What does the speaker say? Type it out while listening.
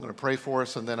going to pray for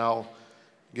us, and then I'll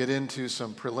get into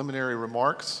some preliminary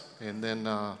remarks, and then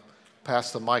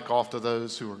pass the mic off to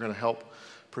those who are going to help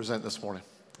present this morning.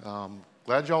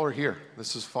 Glad y'all are here.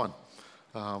 This is fun.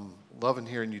 Loving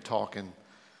hearing you talk and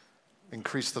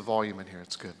increase the volume in here.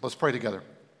 It's good. Let's pray together.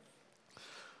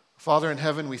 Father in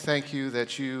heaven, we thank you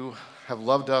that you have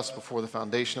loved us before the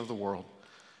foundation of the world,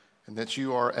 and that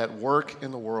you are at work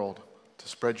in the world to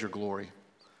spread your glory.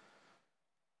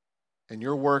 And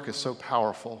your work is so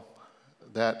powerful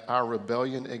that our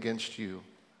rebellion against you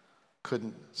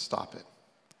couldn't stop it.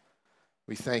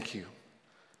 We thank you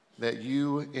that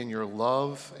you, in your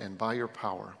love and by your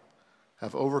power,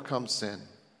 have overcome sin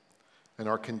and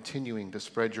are continuing to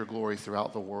spread your glory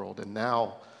throughout the world. And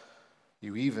now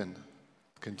you even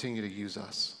continue to use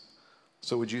us.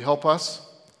 So would you help us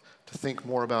to think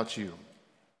more about you,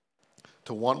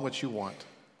 to want what you want,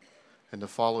 and to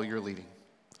follow your leading.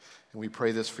 And we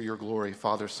pray this for your glory,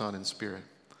 Father, Son, and Spirit.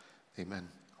 Amen.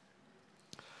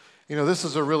 You know, this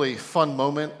is a really fun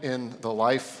moment in the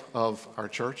life of our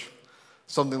church,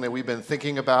 something that we've been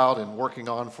thinking about and working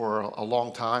on for a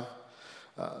long time.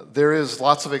 There is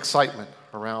lots of excitement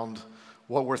around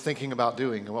what we're thinking about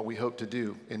doing and what we hope to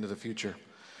do into the future.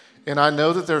 And I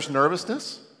know that there's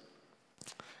nervousness,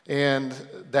 and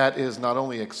that is not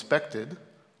only expected,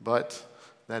 but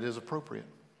that is appropriate.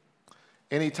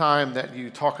 Anytime that you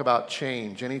talk about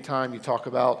change, anytime you talk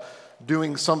about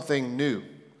doing something new,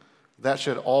 that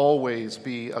should always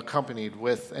be accompanied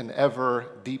with an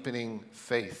ever-deepening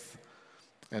faith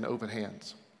and open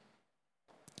hands.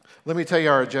 Let me tell you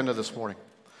our agenda this morning.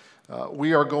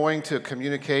 We are going to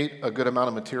communicate a good amount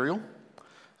of material.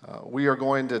 We are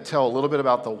going to tell a little bit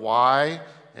about the why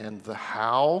and the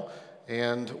how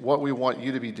and what we want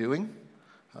you to be doing.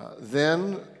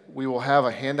 Then we will have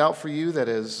a handout for you that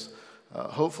is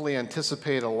hopefully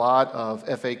anticipate a lot of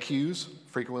FAQs,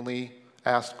 frequently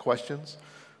asked questions.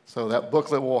 So that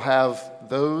booklet will have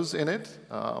those in it,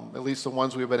 at least the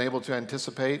ones we've been able to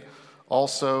anticipate.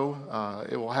 Also,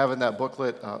 it will have in that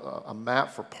booklet a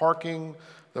map for parking.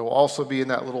 There will also be in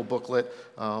that little booklet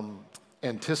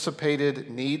anticipated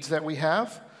needs that we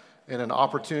have and an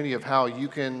opportunity of how you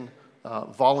can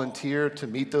volunteer to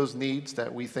meet those needs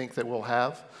that we think that we'll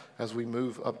have as we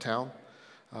move uptown.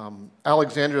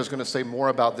 Alexandra is going to say more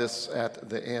about this at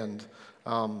the end.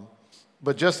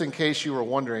 But just in case you were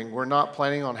wondering, we're not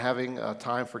planning on having a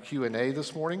time for Q&A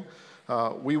this morning.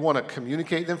 We want to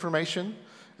communicate the information,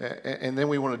 and then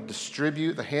we want to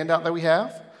distribute the handout that we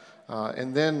have.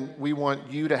 And then we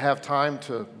want you to have time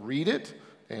to read it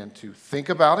and to think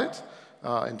about it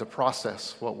and to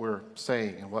process what we're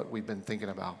saying and what we've been thinking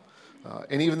about.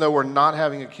 And even though we're not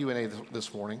having a Q&A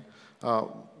this morning,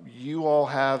 you all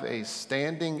have a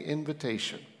standing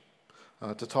invitation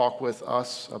to talk with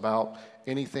us about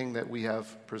anything that we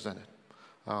have presented.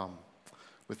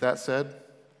 With that said,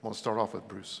 I'm going to start off with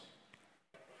Bruce.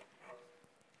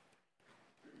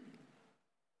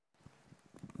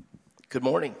 Good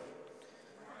morning.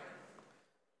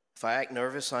 If I act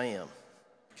nervous, I am.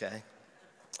 Okay.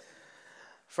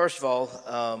 First of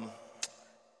all,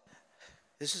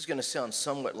 this is going to sound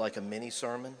somewhat like a mini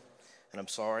sermon, and I'm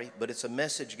sorry, but it's a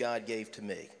message God gave to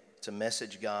me. It's a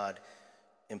message God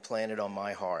implanted on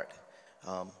my heart.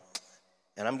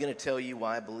 And I'm going to tell you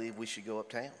why I believe we should go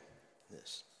uptown.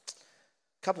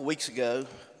 A couple weeks ago,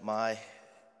 my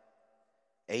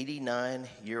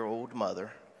 89-year-old mother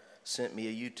sent me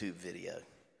a YouTube video.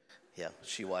 Yeah,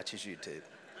 she watches YouTube,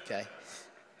 okay?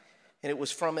 And it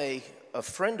was from a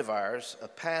friend of ours, a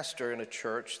pastor in a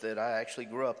church that I actually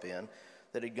grew up in,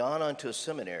 that had gone on to a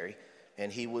seminary,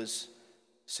 and he was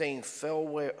saying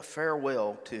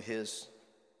farewell to his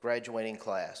graduating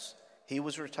class. He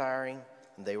was retiring,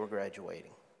 and they were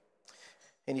graduating.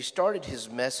 And he started his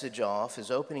message off,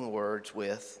 his opening words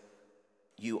with,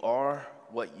 "You are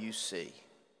what you see."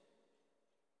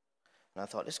 And I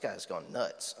thought, this guy's gone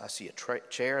nuts. I see a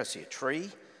chair, I see a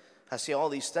tree, I see all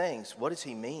these things. What does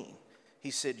he mean?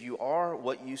 He said, "You are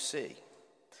what you see."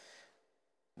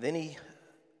 Then he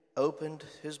opened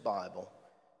his Bible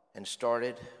and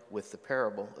started with the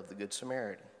parable of the Good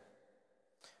Samaritan.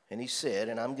 And he said,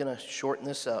 and I'm going to shorten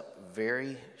this up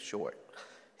very short.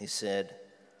 He said,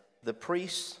 the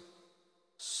priest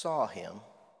saw him,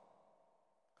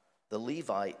 the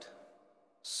Levite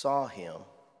saw him,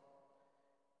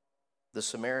 the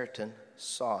Samaritan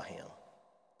saw him.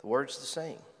 The word's the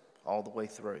same all the way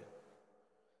through.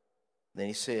 Then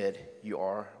he said, you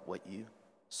are what you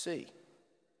see.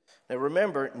 Now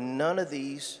remember, none of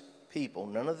these people,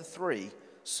 none of the three,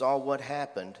 saw what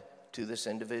happened to this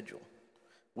individual.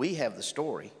 We have the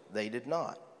story, they did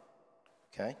not.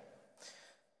 Okay?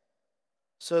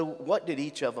 So what did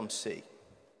each of them see?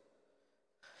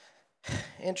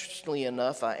 Interestingly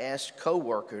enough, I asked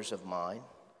co-workers of mine.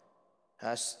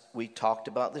 We talked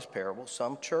about this parable,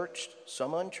 some churched,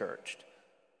 some unchurched.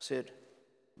 Said,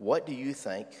 what do you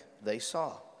think they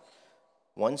saw?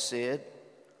 One said,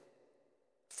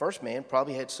 first man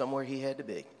probably had somewhere he had to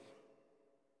be.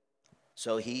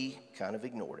 So he kind of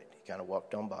ignored it. He kind of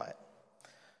walked on by it.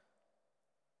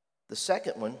 The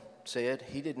second one said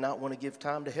he did not want to give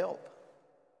time to help.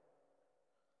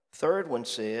 Third one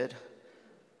said,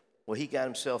 well, he got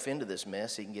himself into this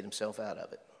mess. He can get himself out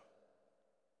of it.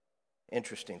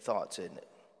 Interesting thoughts, isn't it?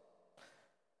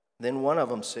 Then one of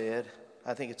them said,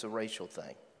 I think it's a racial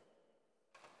thing.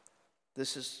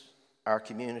 This is our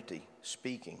community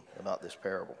speaking about this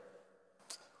parable.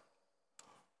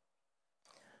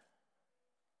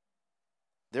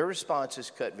 Their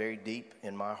responses cut very deep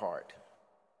in my heart.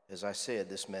 As I said,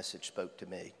 this message spoke to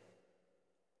me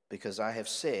because I have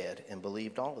said and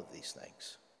believed all of these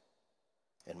things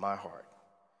in my heart.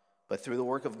 But through the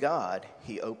work of God,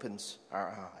 He opens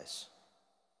our eyes.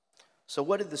 So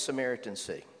what did the Samaritan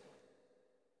see?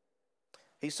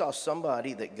 He saw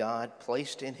somebody that God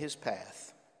placed in his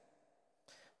path.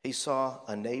 He saw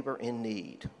a neighbor in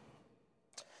need.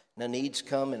 Now, needs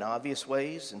come in obvious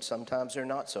ways, and sometimes they're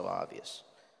not so obvious.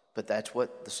 But that's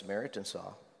what the Samaritan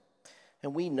saw.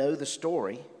 And we know the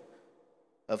story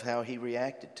of how he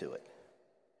reacted to it.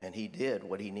 And he did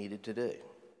what he needed to do.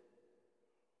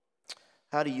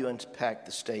 How do you unpack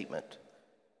the statement,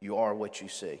 you are what you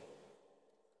see?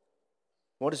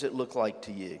 What does it look like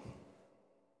to you?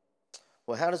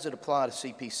 Well, how does it apply to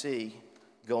CPC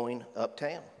going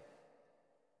uptown?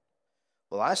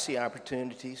 Well, I see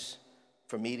opportunities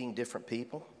for meeting different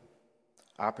people,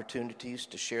 opportunities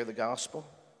to share the gospel,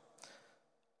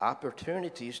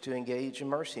 opportunities to engage in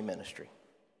mercy ministry.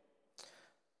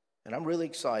 And I'm really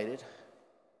excited.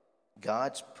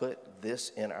 God's put this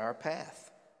in our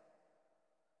path.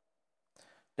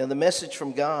 Now, the message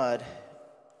from God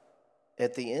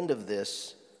at the end of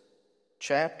this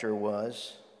chapter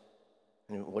was,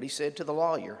 and what he said to the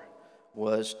lawyer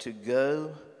was to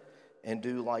go and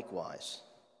do likewise.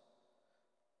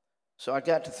 So I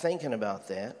got to thinking about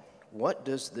that. What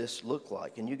does this look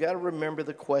like? And you got to remember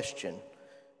the question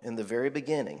in the very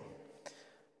beginning.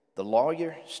 The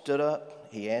lawyer stood up.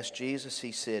 He asked Jesus.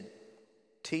 He said,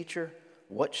 "Teacher,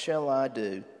 what shall I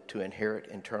do to inherit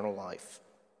eternal life?"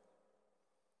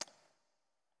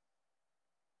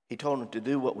 He told him to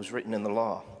do what was written in the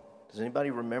law. Does anybody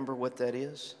remember what that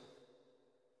is?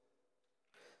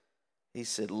 He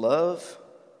said, love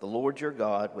the Lord your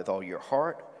God with all your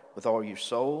heart, with all your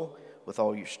soul, with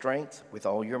all your strength, with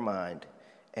all your mind,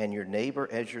 and your neighbor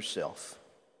as yourself.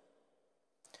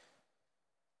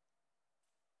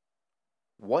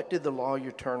 What did the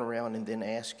lawyer turn around and then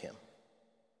ask him?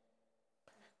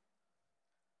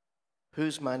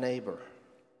 Who's my neighbor?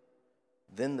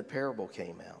 Then the parable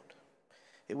came out.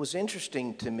 It was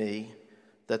interesting to me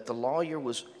that the lawyer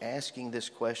was asking this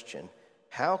question,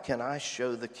 how can I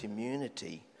show the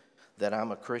community that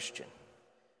I'm a Christian?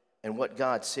 And what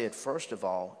God said, first of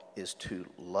all, is to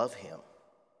love him.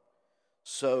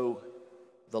 So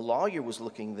the lawyer was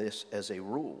looking at this as a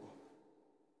rule.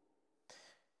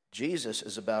 Jesus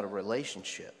is about a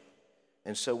relationship.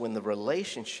 And so when the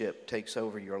relationship takes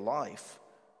over your life,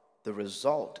 the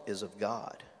result is of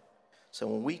God. So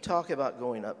when we talk about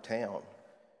going uptown,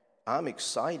 I'm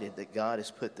excited that God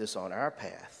has put this on our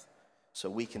path so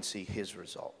we can see his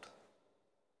result.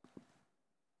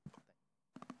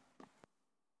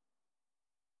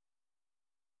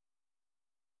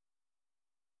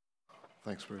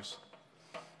 Thanks, Bruce.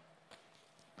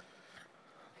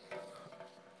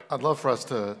 I'd love for us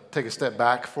to take a step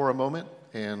back for a moment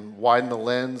and widen the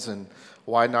lens and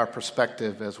widen our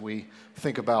perspective as we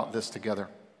think about this together.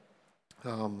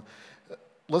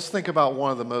 Let's think about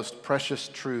one of the most precious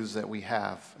truths that we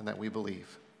have and that we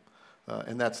believe,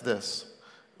 and that's this.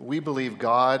 We believe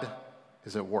God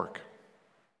is at work.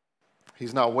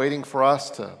 He's not waiting for us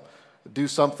to do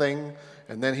something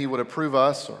and then he would approve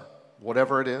us or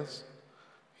whatever it is.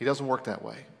 He doesn't work that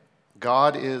way.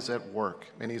 God is at work,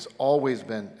 and he's always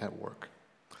been at work.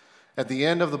 At the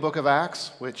end of the book of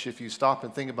Acts, which if you stop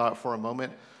and think about it for a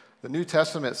moment, the New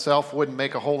Testament itself wouldn't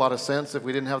make a whole lot of sense if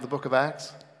we didn't have the book of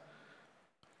Acts.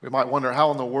 We might wonder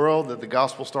how in the world did the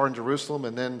gospel start in Jerusalem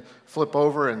and then flip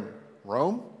over in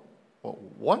Rome? Well,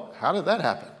 what? How did that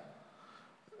happen?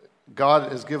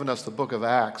 God has given us the book of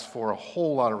Acts for a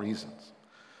whole lot of reasons.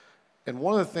 And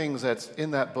one of the things that's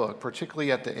in that book,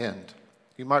 particularly at the end,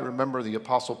 you might remember the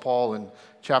Apostle Paul in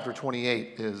chapter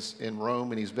 28 is in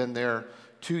Rome, and he's been there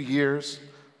 2 years.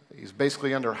 He's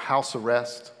basically under house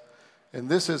arrest. And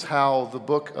this is how the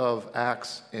book of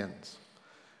Acts ends.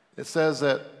 it says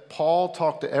that Paul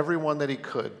talked to everyone that he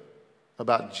could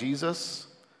about Jesus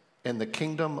and the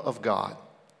kingdom of God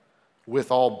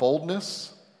with all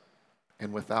boldness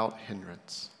and without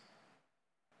hindrance.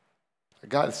 The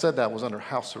guy that said that was under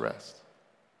house arrest.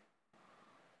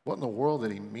 What in the world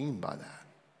did he mean by that?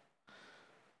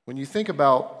 When you think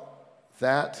about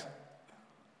that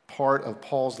part of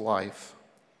Paul's life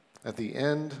at the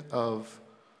end of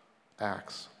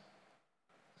Acts,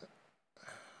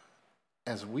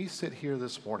 as we sit here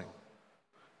this morning,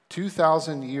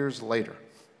 2,000 years later,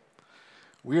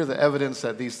 we are the evidence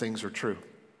that these things are true.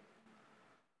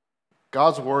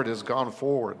 God's word has gone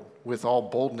forward with all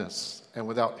boldness and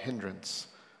without hindrance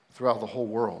throughout the whole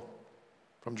world,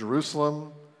 from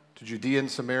Jerusalem to Judea and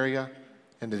Samaria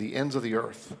and to the ends of the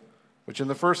earth, which in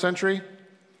the first century,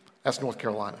 that's North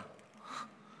Carolina.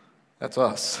 That's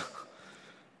us.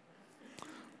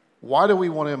 Why do we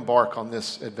want to embark on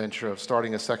this adventure of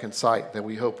starting a second site that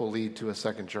we hope will lead to a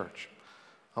second church?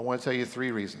 I want to tell you 3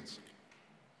 reasons.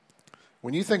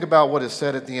 When you think about what is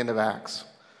said at the end of Acts,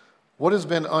 what has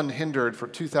been unhindered for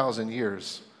 2,000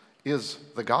 years is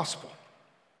the gospel.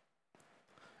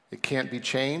 It can't be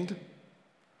chained.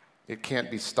 It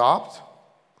can't be stopped.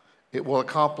 It will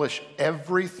accomplish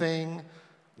everything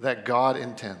that God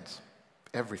intends.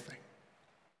 Everything.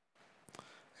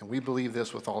 And we believe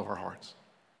this with all of our hearts.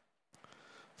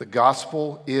 The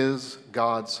gospel is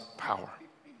God's power.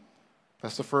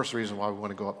 That's the first reason why we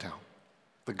want to go uptown.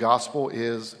 The gospel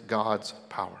is God's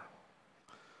power.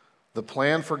 The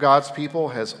plan for God's people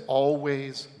has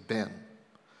always been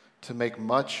to make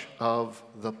much of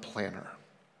the planner.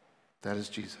 That is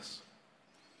Jesus.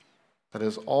 That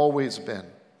has always been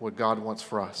what God wants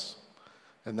for us.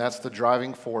 And that's the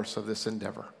driving force of this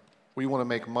endeavor. We want to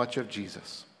make much of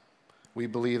Jesus. We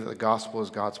believe that the gospel is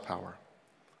God's power.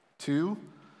 2,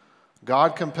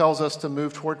 God compels us to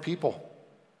move toward people.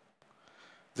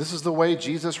 This is the way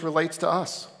Jesus relates to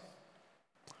us.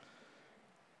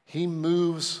 He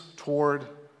moves toward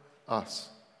us.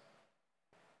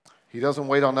 He doesn't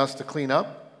wait on us to clean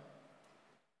up.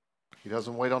 He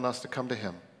doesn't wait on us to come to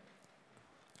him.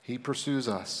 He pursues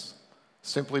us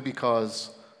simply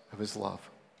because of his love.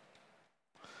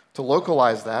 To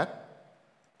localize that,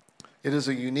 it is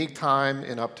a unique time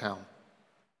in Uptown.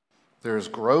 There is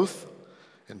growth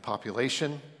in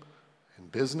population, in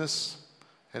business,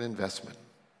 and investment.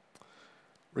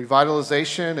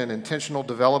 Revitalization and intentional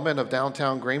development of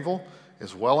downtown Greenville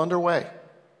is well underway,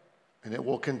 and it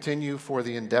will continue for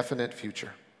the indefinite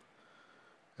future.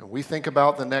 And we think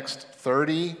about the next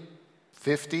 30,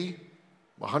 50,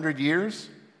 100 years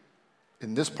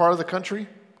in this part of the country,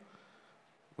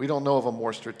 we don't know of a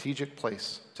more strategic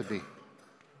place to be.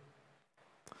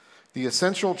 The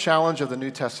essential challenge of the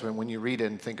New Testament, when you read it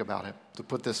and think about it, to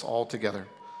put this all together,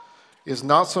 is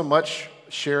not so much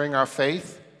sharing our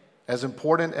faith, as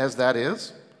important as that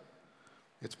is.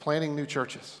 It's planting new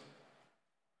churches.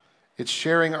 It's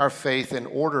sharing our faith in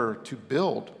order to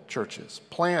build churches,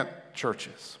 plant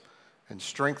churches, and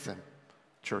strengthen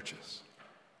churches.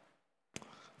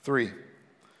 3,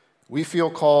 we feel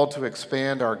called to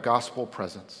expand our gospel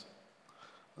presence.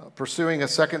 Pursuing a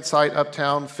second site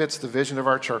uptown fits the vision of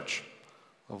our church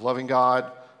of loving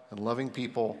God and loving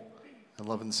people and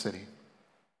loving the city.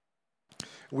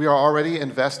 We are already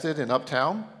invested in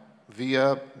uptown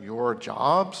via your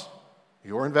jobs,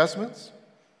 your investments,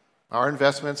 our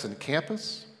investments in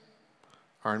campus,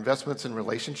 our investments in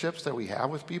relationships that we have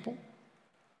with people.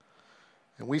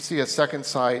 And we see a second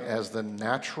site as the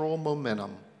natural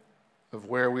momentum of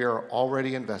where we are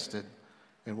already invested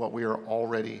and what we are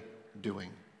already doing.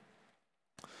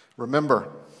 Remember,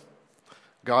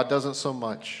 God doesn't so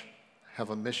much have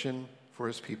a mission for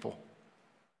his people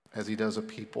as he does a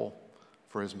people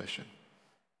for his mission.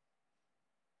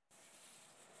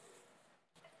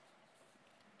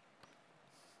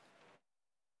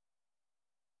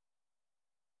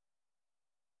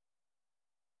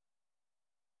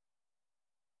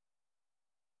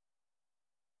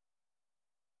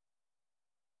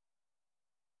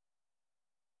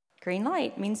 Green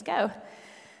light means go.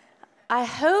 I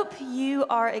hope you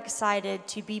are excited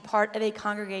to be part of a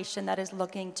congregation that is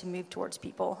looking to move towards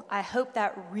people. I hope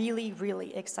that really,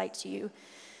 really excites you.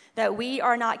 That we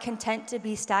are not content to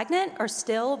be stagnant or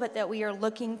still, but that we are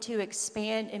looking to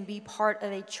expand and be part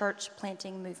of a church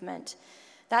planting movement.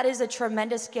 That is a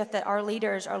tremendous gift that our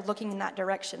leaders are looking in that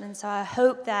direction. And so I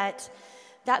hope that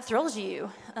that thrills you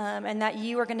and that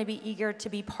you are going to be eager to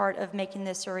be part of making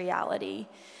this a reality.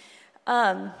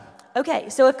 Okay,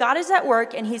 so if God is at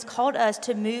work and he's called us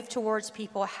to move towards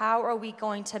people, how are we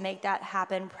going to make that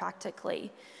happen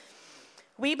practically?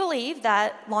 We believe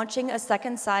that launching a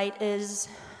second site is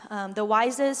the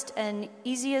wisest and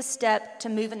easiest step to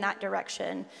move in that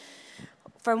direction.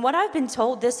 From what I've been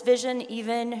told, this vision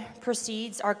even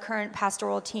precedes our current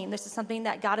pastoral team. This is something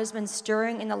that God has been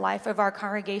stirring in the life of our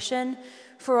congregation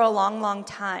for a long, long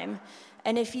time.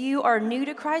 And if you are new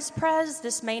to Christ Pres,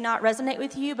 this may not resonate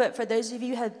with you, but for those of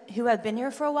you who have been here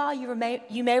for a while,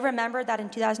 you may remember that in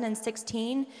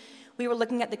 2016, we were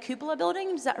looking at the cupola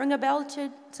building. Does that ring a bell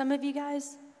to some of you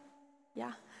guys?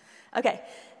 Yeah? Okay.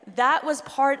 That was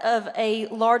part of a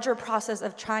larger process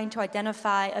of trying to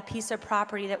identify a piece of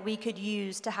property that we could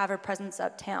use to have a presence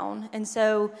uptown. And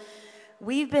so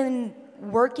we've been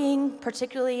working,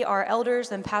 particularly our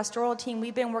elders and pastoral team,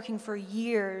 we've been working for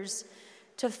years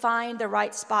to find the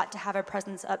right spot to have a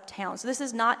presence uptown. So this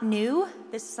is not new.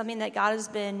 This is something that God has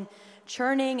been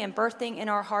churning and birthing in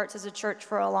our hearts as a church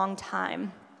for a long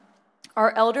time.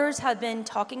 Our elders have been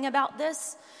talking about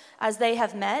this as they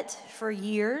have met for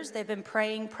years. They've been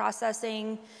praying,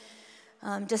 processing,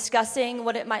 discussing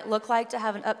what it might look like to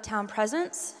have an uptown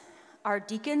presence. Our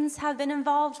deacons have been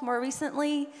involved more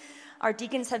recently. Our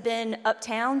deacons have been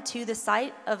uptown to the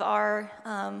site of our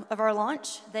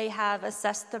launch. They have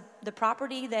assessed the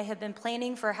property. They have been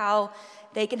planning for how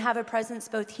they can have a presence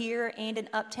both here and in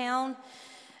uptown.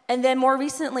 And then more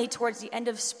recently, towards the end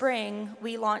of spring,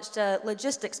 we launched a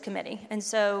logistics committee. And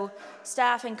so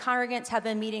staff and congregants have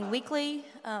been meeting weekly,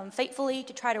 faithfully,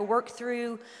 to try to work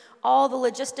through all the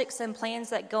logistics and plans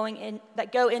that go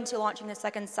into launching the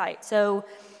second site. So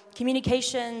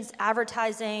communications,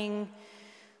 advertising,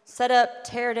 setup,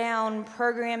 tear down,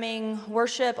 programming,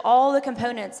 worship, all the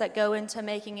components that go into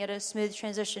making it a smooth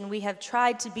transition. We have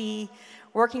tried to be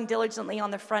working diligently on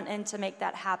the front end to make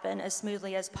that happen as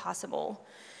smoothly as possible.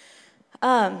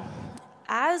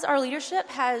 As our leadership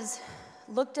has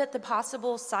looked at the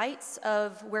possible sites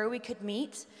of where we could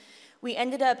meet, we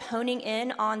ended up honing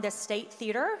in on the State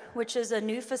Theater, which is a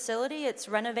new facility. It's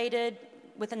renovated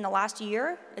within the last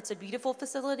year. It's a beautiful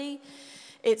facility.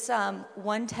 It's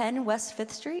 110 West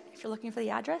 5th Street, if you're looking for the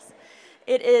address.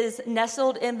 It is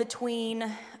nestled in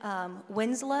between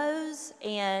Winslow's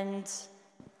and,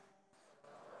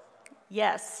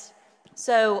 yes.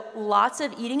 So lots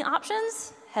of eating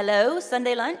options. Hello,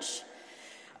 Sunday lunch.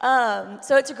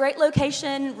 So it's a great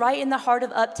location right in the heart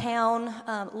of Uptown.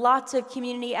 Lots of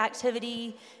community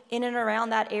activity in and around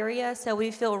that area. So we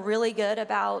feel really good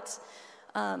about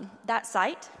that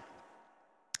site.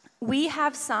 We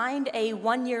have signed a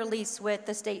 1-year lease with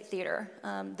the State Theater.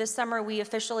 This summer we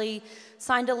officially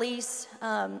signed a lease.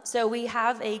 So we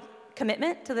have a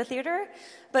commitment to the theater.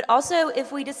 But also,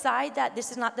 if we decide that this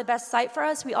is not the best site for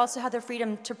us, we also have the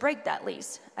freedom to break that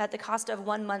lease at the cost of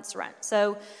 1 month's rent.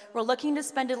 So we're looking to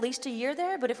spend at least a year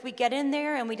there, but if we get in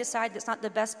there and we decide that's not the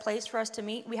best place for us to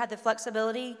meet, we have the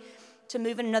flexibility to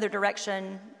move in another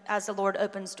direction as the Lord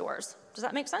opens doors. Does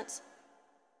that make sense?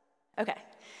 Okay.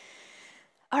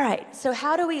 All right, so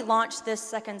how do we launch this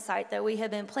second site that we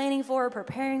have been planning for,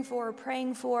 preparing for,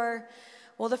 praying for?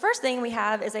 Well, the first thing we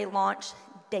have is a launch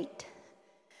date.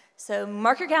 So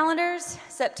mark your calendars.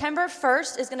 September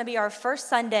 1st is going to be our first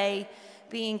Sunday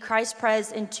being Christ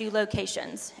Pres in 2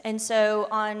 locations. And so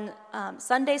on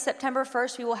Sunday, September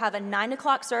 1st, we will have a 9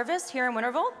 o'clock service here in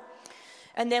Winterville.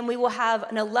 And then we will have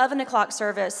an 11 o'clock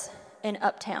service in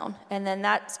Uptown. And then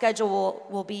that schedule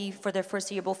will be for the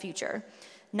foreseeable future.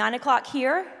 9 o'clock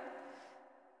here,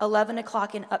 11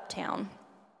 o'clock in Uptown.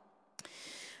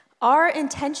 Our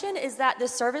intention is that the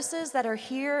services that are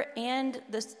here and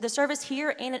the service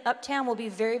here and in Uptown will be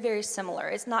very, very similar.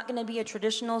 It's not going to be a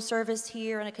traditional service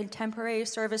here and a contemporary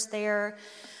service there.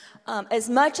 As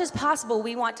much as possible,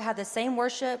 we want to have the same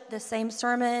worship, the same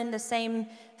sermon, the same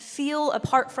feel,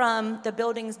 apart from the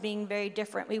buildings being very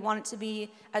different. We want it to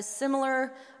be as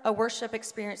similar a worship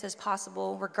experience as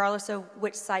possible, regardless of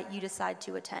which site you decide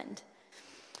to attend.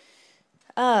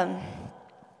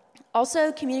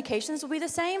 Also, communications will be the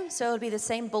same, so it'll be the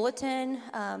same bulletin.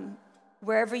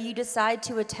 Wherever you decide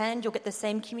to attend, you'll get the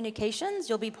same communications.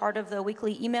 You'll be part of the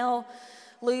weekly email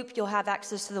loop. You'll have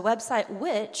access to the website,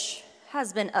 which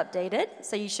has been updated,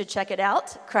 so you should check it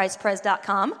out,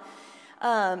 christpres.com.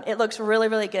 It looks really,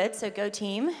 really good, so go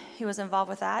team who was involved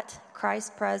with that,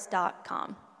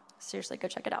 christpres.com. Seriously, go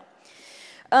check it out.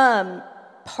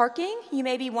 Parking, you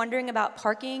may be wondering about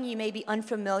parking. You may be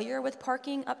unfamiliar with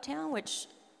parking Uptown, which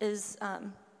is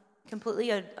completely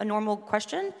a normal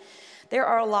question. There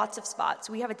are lots of spots.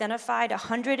 We have identified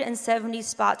 170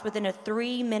 spots within a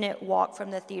 3-minute walk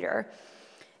from the theater.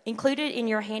 Included in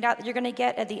your handout that you're going to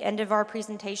get at the end of our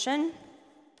presentation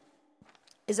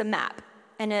is a map.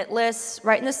 And it lists,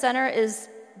 right in the center is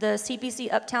the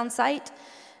CPC Uptown site,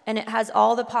 and it has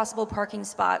all the possible parking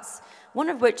spots. one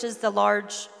of which is the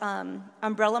large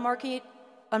Umbrella Market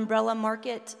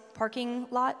parking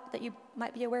lot that you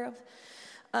might be aware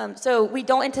of. So we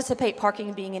don't anticipate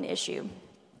parking being an issue.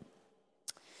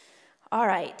 All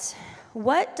right,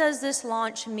 what does this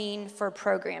launch mean for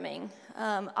programming?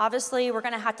 Obviously, we're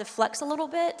going to have to flex a little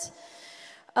bit.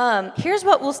 Here's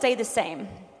what will stay the same.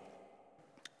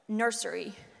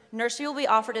 Nursery. Nursery will be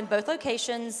offered in both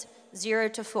locations, 0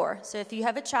 to 4. So if you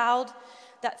have a child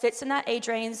that fits in that age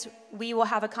range, we will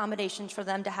have accommodations for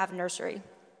them to have nursery.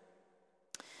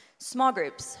 Small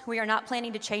groups. We are not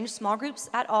planning to change small groups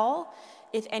at all.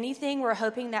 If anything, we're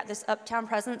hoping that this Uptown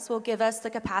presence will give us the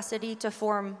capacity to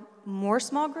form more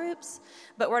small groups,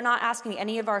 but we're not asking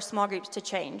any of our small groups to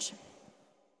change.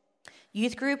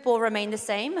 Youth group will remain the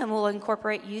same, and we'll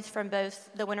incorporate youth from both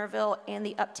the Winterville and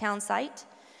the Uptown site.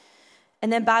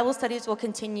 And then Bible studies will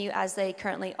continue as they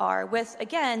currently are, with,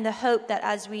 again, the hope that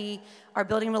as we are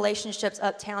building relationships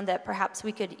uptown, that perhaps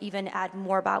we could even add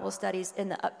more Bible studies in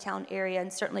the Uptown area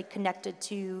and certainly connected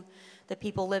to the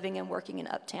people living and working in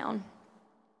Uptown.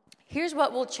 Here's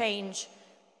what will change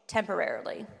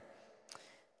temporarily.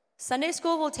 Sunday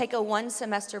school will take a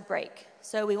 1-semester break.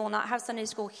 So we will not have Sunday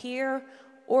school here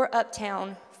or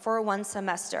Uptown for 1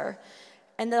 semester.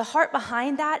 And the heart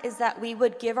behind that is that we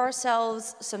would give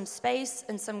ourselves some space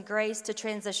and some grace to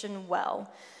transition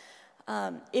well.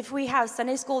 If we have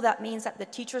Sunday school, that means that the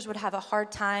teachers would have a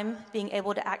hard time being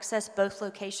able to access both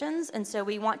locations. And so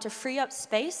we want to free up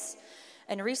space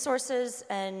and resources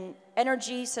and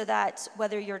energy so that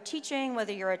whether you're teaching,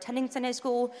 whether you're attending Sunday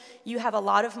school, you have a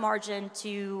lot of margin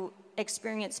to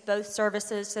experience both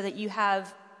services so that you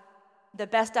have the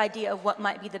best idea of what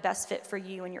might be the best fit for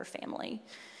you and your family.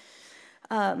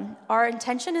 Our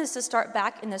intention is to start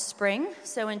back in the spring.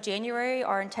 So in January,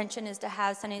 our intention is to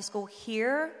have Sunday school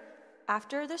here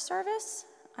after the service.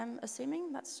 I'm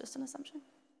assuming that's just an assumption.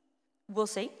 We'll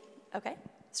see. Okay,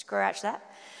 scratch that.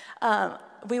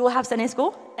 We will have Sunday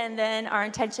school, and then our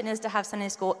intention is to have Sunday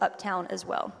school Uptown as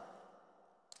well.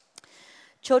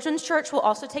 Children's Church will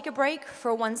also take a break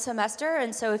for 1 semester,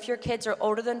 and so if your kids are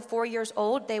older than 4 years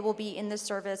old, they will be in the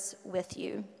service with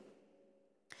you.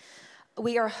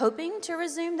 We are hoping to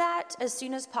resume that as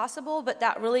soon as possible, but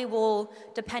that really will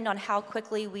depend on how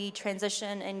quickly we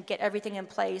transition and get everything in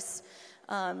place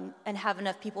and have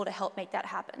enough people to help make that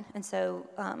happen. And so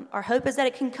our hope is that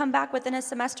it can come back within a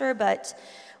semester, but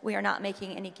we are not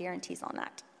making any guarantees on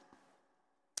that.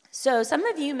 So some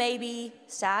of you may be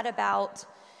sad about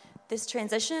this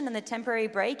transition and the temporary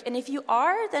break, and if you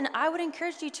are, then I would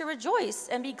encourage you to rejoice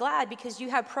and be glad because you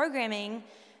have programming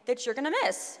that you're going to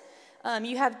miss.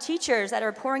 You have teachers that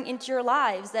are pouring into your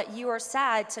lives that you are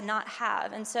sad to not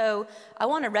have. And so I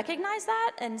want to recognize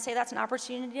that and say that's an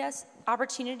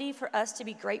opportunity for us to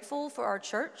be grateful for our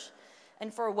church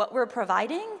and for what we're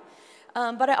providing.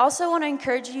 But I also want to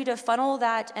encourage you to funnel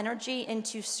that energy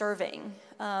into serving.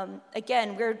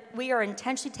 Again, we are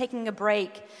intentionally taking a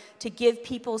break to give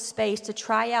people space to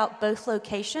try out both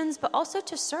locations, but also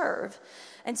to serve.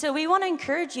 And so we want to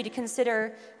encourage you to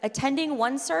consider attending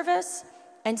one service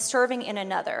and serving in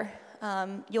another.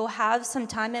 You'll have some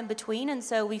time in between, and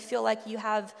so we feel like you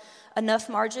have enough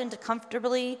margin to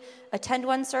comfortably attend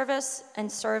one service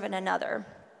and serve in another.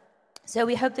 So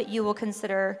we hope that you will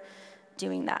consider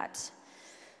doing that.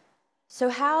 So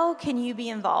how can you be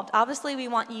involved? Obviously, we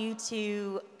want you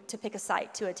to pick a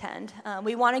site to attend.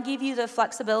 We want to give you the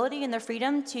flexibility and the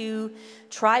freedom to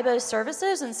try both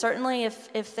services, and certainly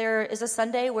if there is a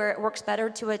Sunday where it works better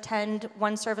to attend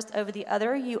one service over the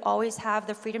other, you always have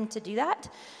the freedom to do that.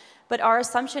 But our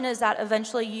assumption is that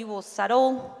eventually you will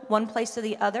settle one place to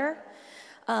the other.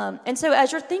 And so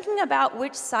as you're thinking about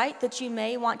which site that you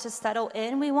may want to settle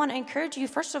in, we want to encourage you,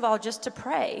 first of all, just to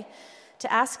pray,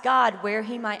 to ask God where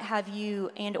he might have you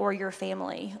and or your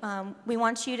family. We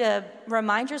want you to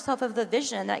remind yourself of the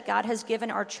vision that God has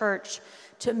given our church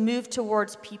to move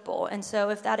towards people. And so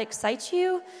if that excites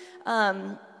you,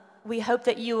 we hope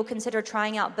that you will consider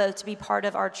trying out both to be part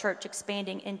of our church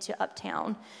expanding into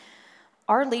Uptown.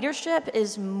 Our leadership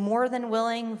is more than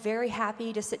willing, very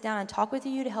happy to sit down and talk with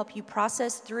you to help you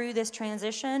process through this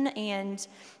transition and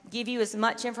give you as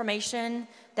much information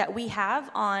that we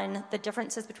have on the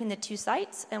differences between the two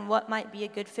sites and what might be a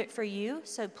good fit for you.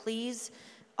 So please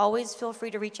always feel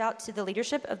free to reach out to the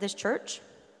leadership of this church.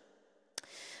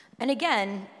 And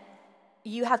again,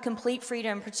 you have complete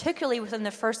freedom, particularly within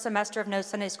the first semester of No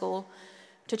Sunday School,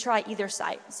 to try either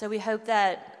site. So we hope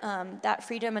that that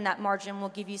freedom and that margin will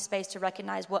give you space to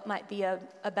recognize what might be a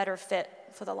better fit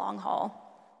for the long haul.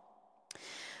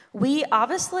 We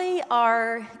obviously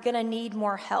are going to need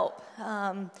more help.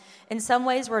 In some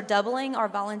ways, we're doubling our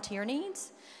volunteer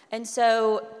needs. And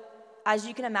so as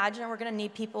you can imagine, we're going to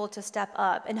need people to step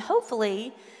up. And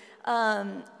hopefully,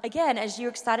 again, as you're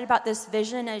excited about this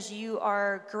vision, as you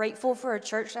are grateful for a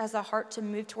church that has a heart to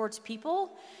move towards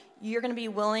people, you're going to be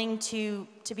willing to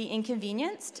be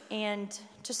inconvenienced and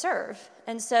to serve.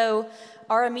 And so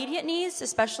our immediate needs,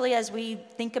 especially as we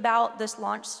think about this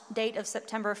launch date of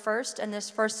September 1st and this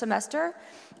first semester,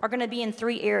 are going to be in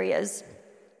 3 areas: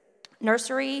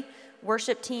 nursery,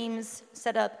 worship teams,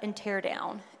 set up, and tear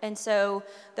down. And so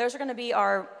those are going to be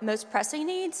our most pressing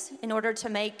needs in order to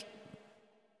make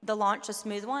the launch a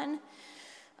smooth one.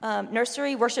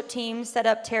 Nursery, worship teams, set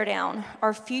up, tear down.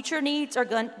 Our future needs are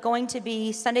going to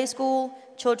be Sunday school,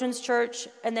 children's church,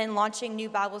 and then launching new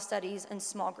Bible studies and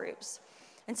small groups.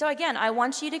 And so again, I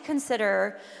want you to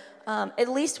consider at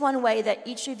least one way that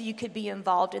each of you could be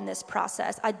involved in this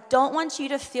process. I don't want you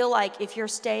to feel like if you're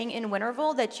staying in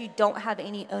Winterville that you don't have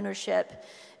any ownership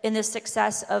in the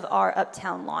success of our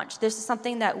Uptown launch. This is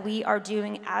something that we are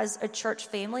doing as a church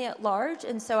family at large,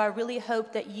 and so I really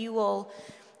hope that you will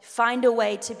find a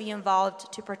way to be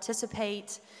involved, to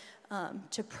participate,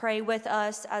 to pray with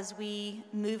us as we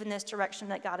move in this direction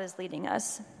that God is leading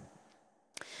us.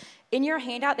 In your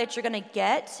handout that you're going to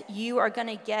get, you are going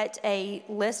to get a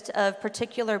list of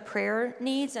particular prayer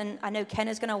needs, and I know Ken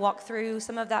is going to walk through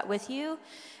some of that with you.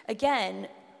 Again,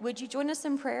 would you join us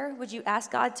in prayer? Would you ask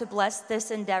God to bless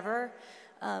this endeavor?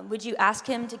 Would you ask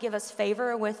him to give us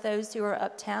favor with those who are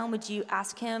uptown? Would you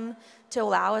ask him to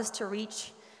allow us to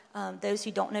reach those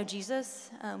who don't know Jesus?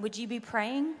 Would you be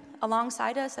praying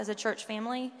alongside us as a church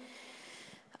family?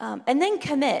 And then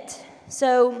commit.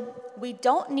 So we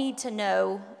don't need to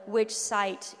know which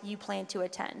site you plan to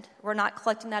attend. We're not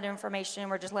collecting that information.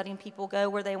 We're just letting people go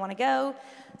where they want to go,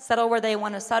 settle where they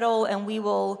want to settle, and we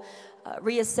will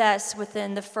reassess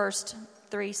within the first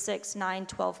 3, 6, 9,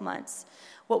 12 months.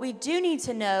 What we do need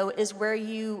to know is where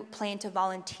you plan to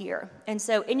volunteer. And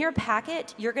so in your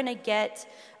packet, you're going to get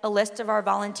a list of our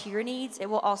volunteer needs. It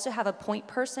will also have a point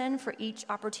person for each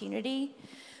opportunity.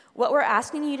 What we're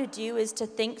asking you to do is to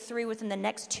think through within the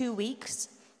next 2 weeks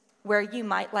where you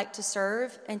might like to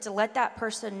serve and to let that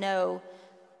person know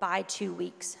by 2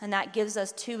 weeks. And that gives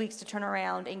us 2 weeks to turn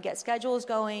around and get schedules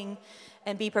going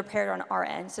and be prepared on our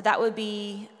end. So that would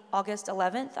be August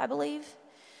 11th, I believe.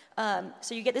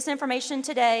 So you get this information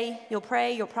today, you'll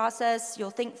pray, you'll process,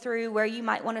 you'll think through where you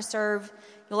might want to serve,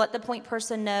 you'll let the point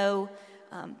person know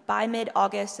by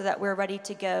mid-August so that we're ready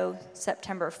to go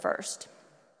September 1st.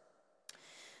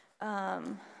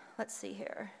 Let's see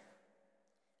here.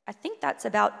 I think that's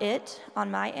about it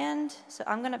on my end, so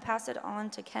I'm going to pass it on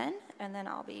to Ken, and then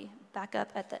I'll be back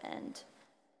up at the end.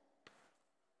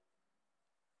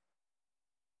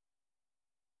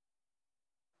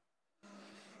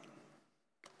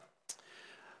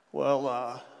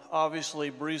 Well, obviously,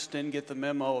 Bruce didn't get the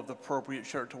memo of the appropriate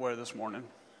shirt to wear this morning.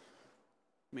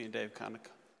 Me and Dave kind of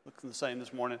looked the same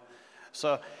this morning.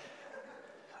 So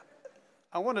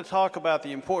I want to talk about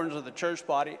the importance of the church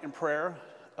body in prayer,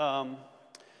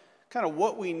 kind of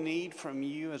what we need from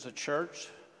you as a church.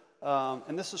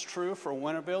 And this is true for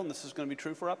Winterville, and this is going to be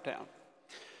true for Uptown.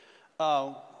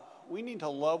 We need to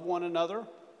love one another.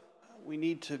 We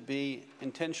need to be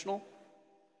intentional.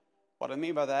 What I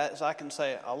mean by that is I can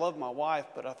say, I love my wife,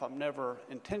 but if I'm never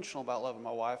intentional about loving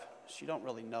my wife, she don't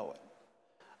really know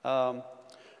it.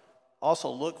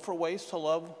 Also, look for ways to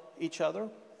love each other,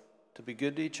 to be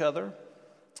good to each other.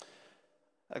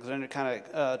 Alexander kind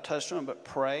of touched on it, but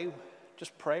pray.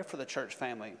 Just pray for the church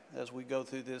family as we go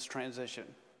through this transition.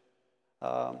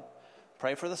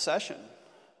 Pray for the session.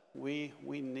 We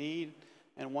need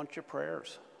and want your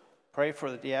prayers. Pray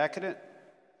for the diaconate.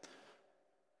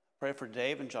 Pray for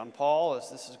Dave and John Paul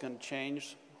as this is going to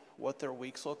change what their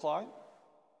weeks look like.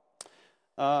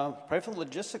 Pray for the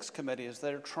logistics committee as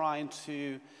they're trying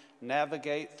to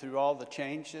navigate through all the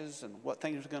changes and what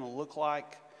things are going to look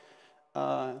like.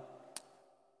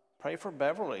 Pray for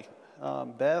Beverly,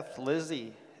 Beth,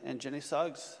 Lizzie, and Jenny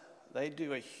Suggs. They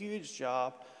do a huge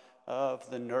job of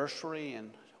the nursery and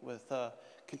with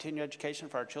continued education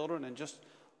for our children and just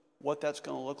what that's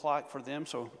going to look like for them.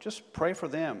 So just pray for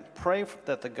them. Pray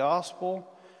that the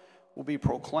gospel will be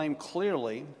proclaimed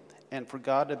clearly and for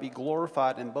God to be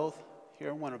glorified in both here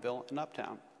in Winterville and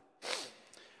Uptown.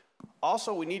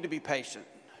 Also, we need to be patient.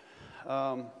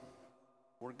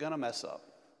 We're going to mess up.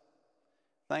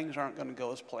 Things aren't going to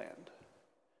go as planned.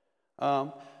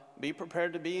 Be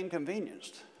prepared to be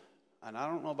inconvenienced. And I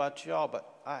don't know about y'all, but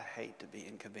I hate to be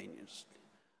inconvenienced.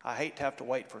 I hate to have to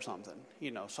wait for something,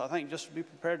 so I think just be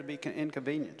prepared to be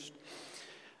inconvenienced.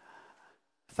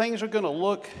 Things are going to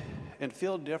look and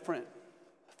feel different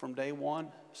from day one,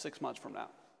 6 months from now.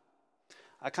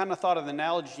 I kind of thought of the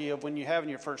analogy of when you're having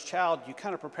your first child, you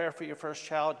kind of prepare for your first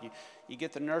child. You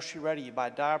get the nursery ready, you buy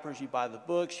diapers, you buy the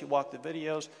books, you watch the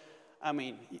videos. I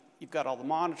mean, you've got all the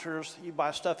monitors, you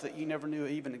buy stuff that you never knew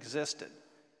even existed.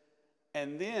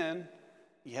 And then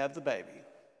you have the baby.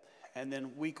 And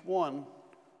then week 1,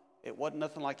 it wasn't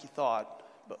nothing like you thought.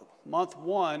 But month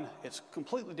 1, it's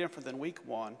completely different than week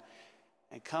 1.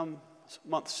 And come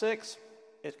month 6,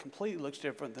 it completely looks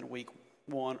different than week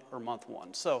 1 or month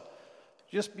 1. So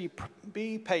just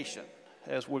be patient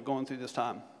as we're going through this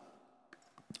time.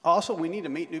 Also, we need to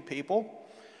meet new people.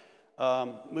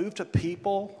 Move to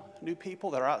new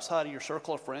people that are outside of your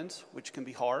circle of friends, which can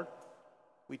be hard.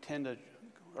 We tend to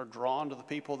are drawn to the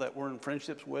people that we're in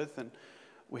friendships with and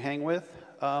we hang with.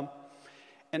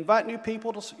 Invite new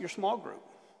people to your small group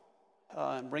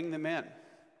and bring them in.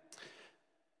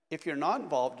 If you're not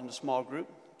involved in a small group,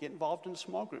 get involved in a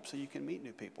small group so you can meet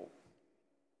new people.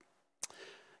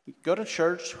 Go to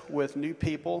church with new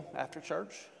people after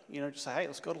church. Just say, hey,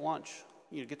 let's go to lunch.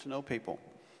 Get to know people.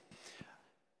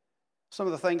 Some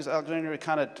of the things Alexandria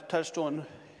kind of touched on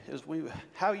is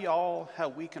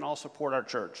how we can all support our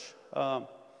church.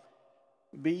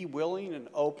 Be willing and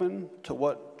open to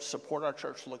what support our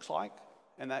church looks like.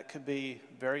 And that could be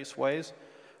various ways.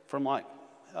 From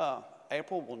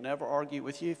April will never argue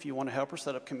with you if you want to help her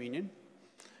set up communion.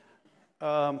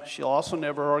 She'll also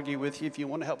never argue with you if you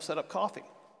want to help set up coffee.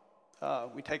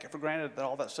 We take it for granted that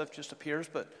all that stuff just appears,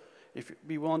 but if you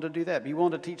be willing to do that, be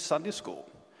willing to teach Sunday school.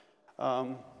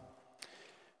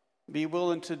 Be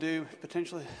willing to do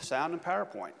potentially sound and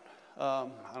PowerPoint. I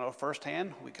know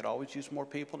firsthand, we could always use more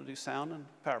people to do sound and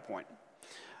PowerPoint.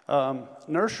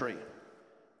 Nursery.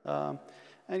 And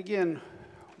again,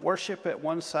 worship at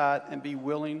one side and be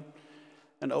willing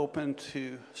and open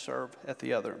to serve at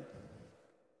the other.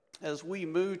 As we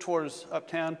move towards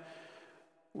Uptown,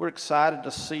 we're excited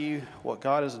to see what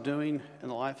God is doing in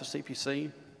the life of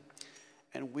CPC.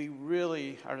 And we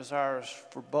really, our desire is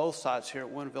for both sides here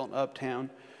at Winterville and Uptown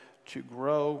to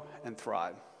grow and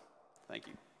thrive. Thank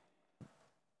you.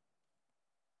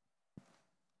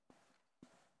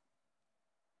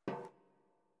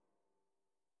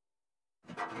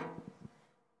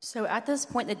 So at this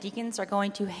point, the deacons are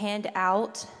going to hand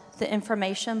out the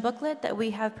information booklet that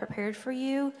we have prepared for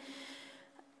you.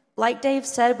 Like Dave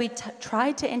said, we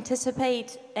tried to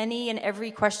anticipate any and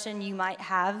every question you might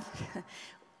have.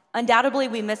 Undoubtedly,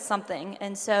 we missed something.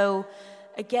 And so,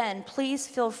 again, please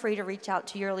feel free to reach out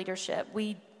to your leadership.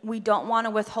 We don't want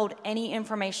to withhold any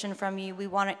information from you. We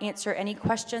want to answer any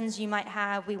questions you might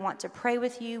have. We want to pray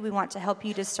with you. We want to help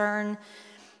you discern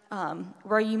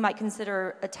where you might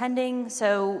consider attending.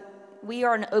 So we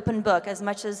are an open book as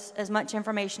much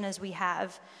information as we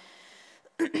have.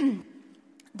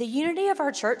 The unity of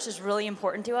our church is really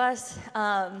important to us.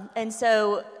 And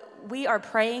so we are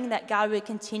praying that God would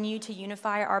continue to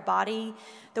unify our body.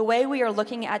 The way we are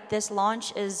looking at this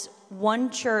launch is one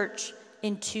church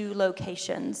in 2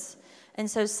 locations. And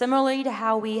so similarly to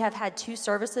how we have had 2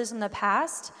 services in the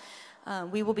past,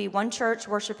 we will be one church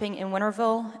worshiping in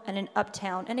Winterville and in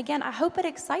Uptown. And again, I hope it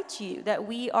excites you that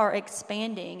we are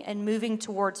expanding and moving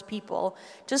towards people.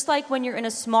 Just like when you're in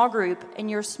a small group and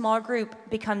your small group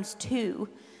becomes 2,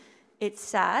 it's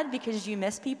sad because you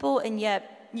miss people, and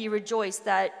yet you rejoice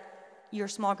that your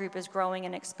small group is growing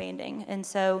and expanding. And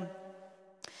so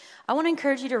I want to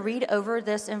encourage you to read over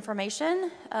this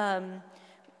information.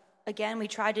 Again, we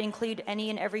tried to include any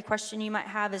and every question you might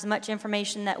have, as much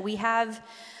information that we have.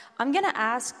 I'm going to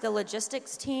ask the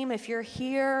logistics team, if you're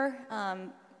here,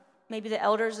 maybe the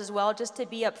elders as well, just to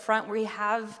be up front. We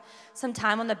have some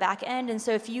time on the back end. And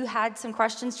so if you had some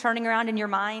questions turning around in your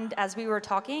mind as we were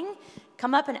talking,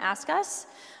 come up and ask us.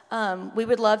 We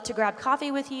would love to grab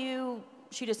coffee with you,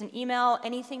 shoot us an email,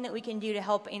 anything that we can do to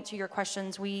help answer your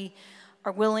questions, we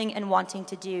are willing and wanting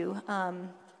to do.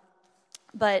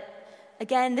 But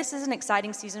again, this is an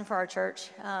exciting season for our church.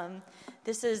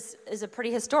 This is a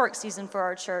pretty historic season for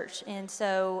our church. And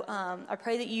so I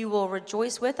pray that you will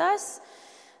rejoice with us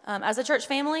as a church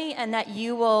family, and that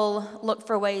you will look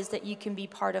for ways that you can be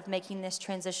part of making this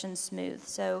transition smooth.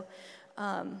 So,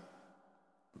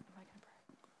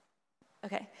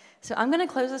 okay. So I'm going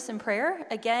to close this in prayer.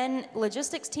 Again,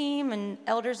 logistics team and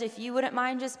elders, if you wouldn't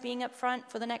mind just being up front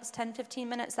for the next 10, 15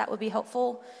 minutes, that would be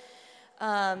helpful.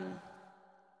 Okay.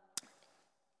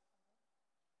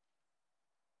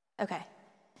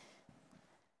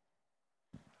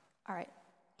 All right.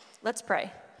 Let's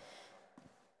pray.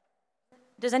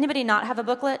 Does anybody not have a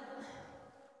booklet?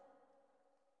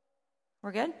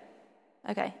 We're good?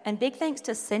 Okay. And big thanks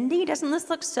to Cindy. Doesn't this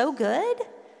look so good?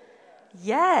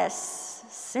 Yes.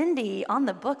 Cindy on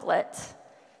the booklet.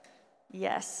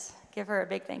 Yes. Give her a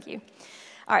big thank you.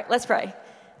 All right, let's pray.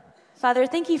 Father,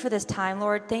 thank you for this time,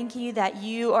 Lord. Thank you that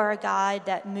you are a God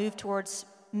that moves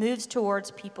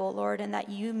towards people, Lord, and that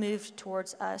you moved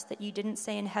towards us, that you didn't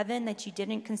say in heaven, that you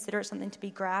didn't consider it something to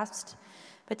be grasped,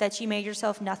 but that you made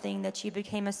yourself nothing, that you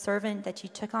became a servant, that you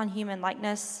took on human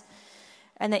likeness,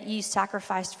 and that you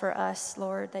sacrificed for us,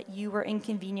 Lord, that you were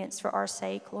inconvenienced for our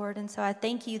sake, Lord. And so I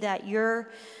thank you that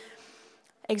your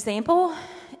example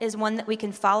is one that we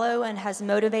can follow and has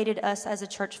motivated us as a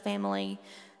church family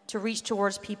to reach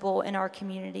towards people in our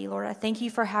community. Lord, I thank you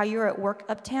for how you're at work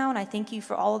uptown. I thank you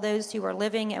for all of those who are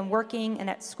living and working and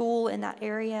at school in that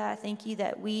area. I thank you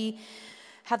that we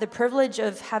have the privilege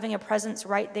of having a presence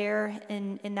right there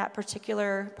in that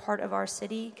particular part of our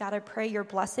city. God, I pray your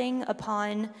blessing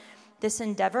upon this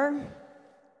endeavor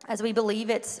as we believe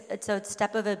it's a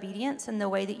step of obedience in the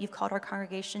way that you've called our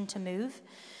congregation to move.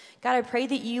 God, I pray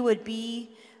that you would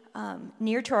be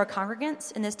near to our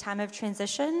congregants in this time of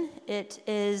transition. It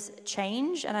is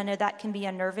change, and I know that can be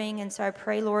unnerving. And so I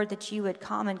pray, Lord, that you would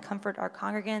come and comfort our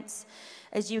congregants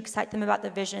as you excite them about the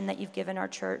vision that you've given our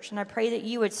church. And I pray that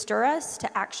you would stir us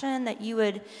to action, that you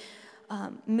would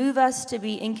move us to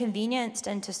be inconvenienced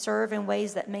and to serve in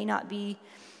ways that may not be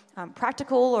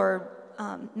practical or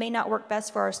may not work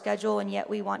best for our schedule, and yet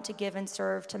we want to give and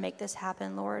serve to make this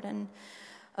happen, Lord. And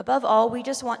above all, we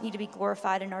just want you to be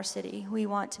glorified in our city. We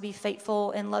want to be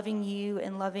faithful in loving you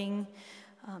and loving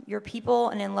your people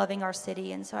and in loving our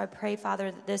city. And so I pray,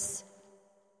 Father, that this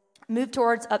move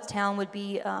towards Uptown would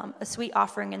be a sweet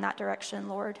offering in that direction,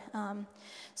 Lord.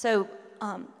 So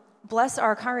bless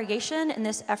our congregation in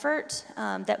this effort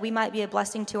that we might be a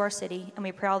blessing to our city. And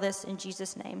we pray all this in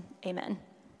Jesus' name. Amen.